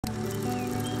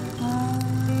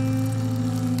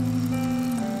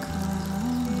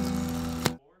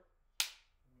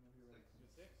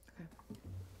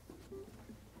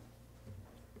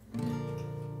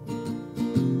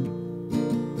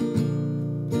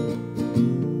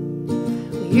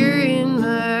You're in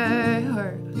my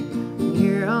heart,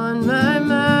 you're on my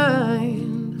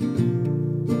mind.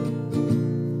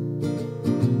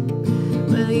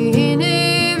 Well, you're in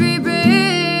every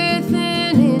breath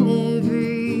and in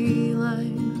every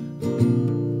line.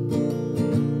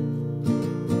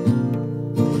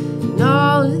 And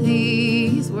all of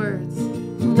these words,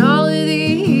 and all of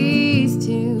these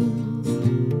tunes,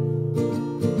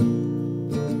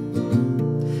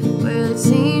 well, it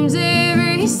seems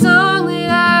every song that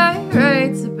I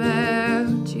write's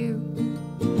about you.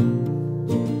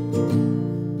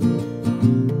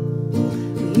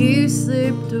 You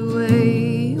slipped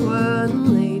away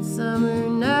one late summer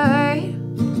night.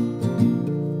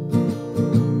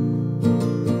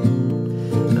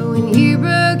 But when you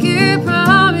broke your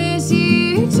promise,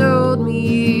 you told me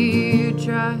you'd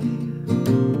try.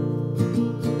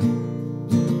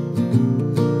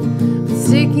 But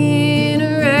sticking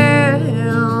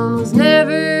around was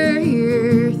never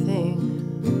your thing.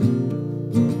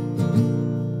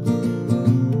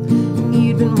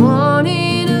 You'd been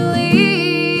wanting to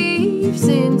leave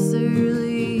since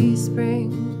early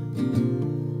spring.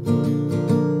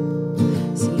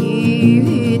 So you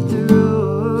hit the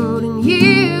road and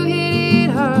you hit it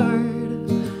hard.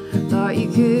 Thought you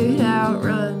could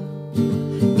outrun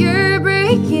your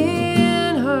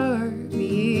breaking heart. But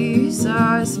you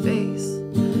saw his face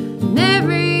in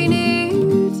every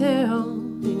new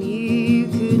town, and you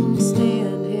couldn't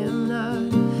stand him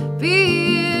not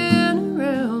being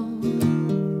around.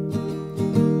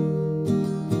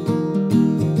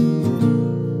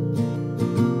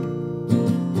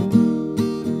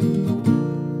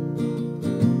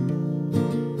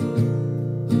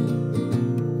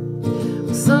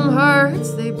 Well, some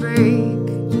hearts they break,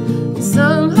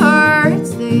 some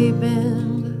hearts they bend.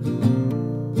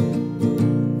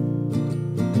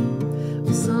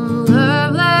 Some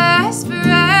love lasts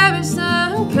forever,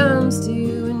 some comes to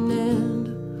an end.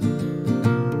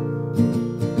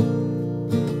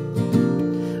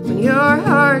 When your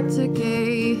heart took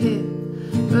a hit,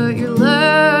 but your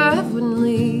love wouldn't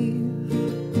leave.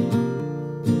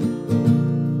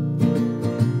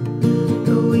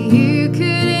 Oh, you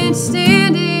couldn't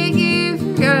stand it, you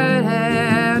forgot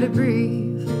how to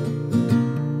breathe.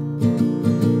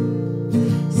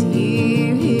 So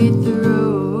you hit the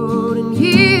road and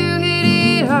you hit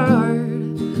it hard.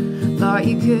 Thought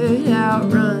you could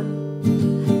outrun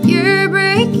your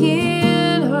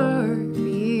breaking heart. But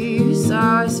you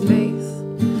saw his face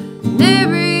in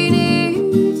every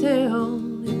new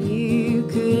town, and you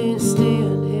couldn't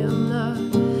stand him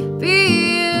not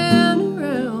being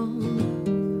around.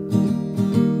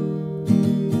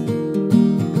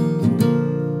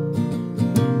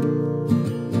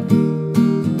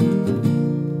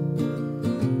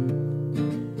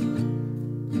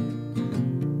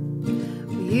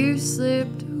 You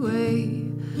slipped away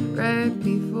right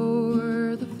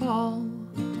before the fall.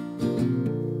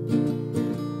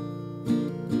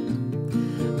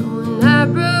 When I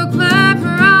broke my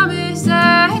promise,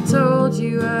 I told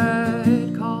you I